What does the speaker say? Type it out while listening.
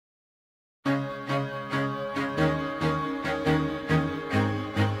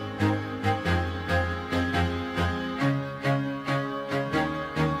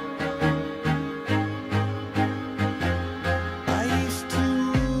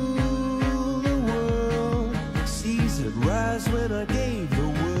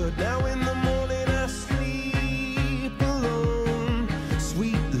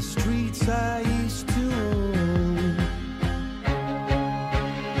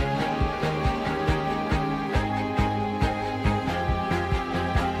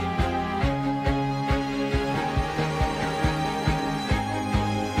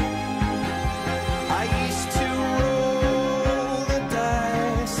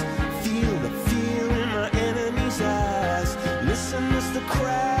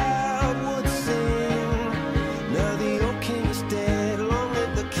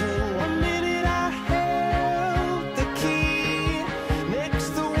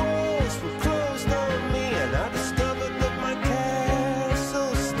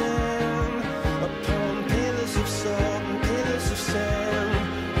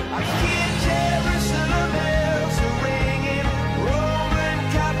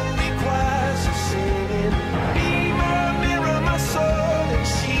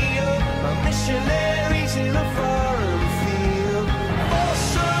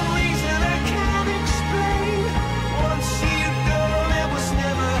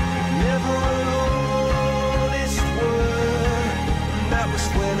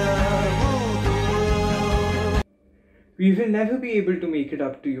We will never be able to make it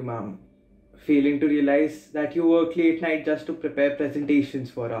up to you, ma'am. Failing to realize that you work late night just to prepare presentations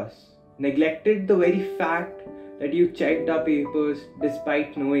for us. Neglected the very fact that you checked our papers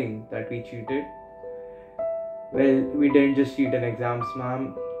despite knowing that we cheated. Well, we didn't just cheat in exams,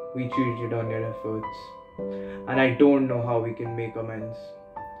 ma'am. We cheated on your efforts. And I don't know how we can make amends.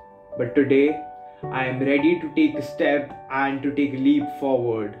 But today, I am ready to take a step and to take a leap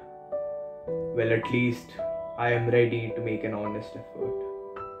forward. Well, at least I am ready to make an honest effort.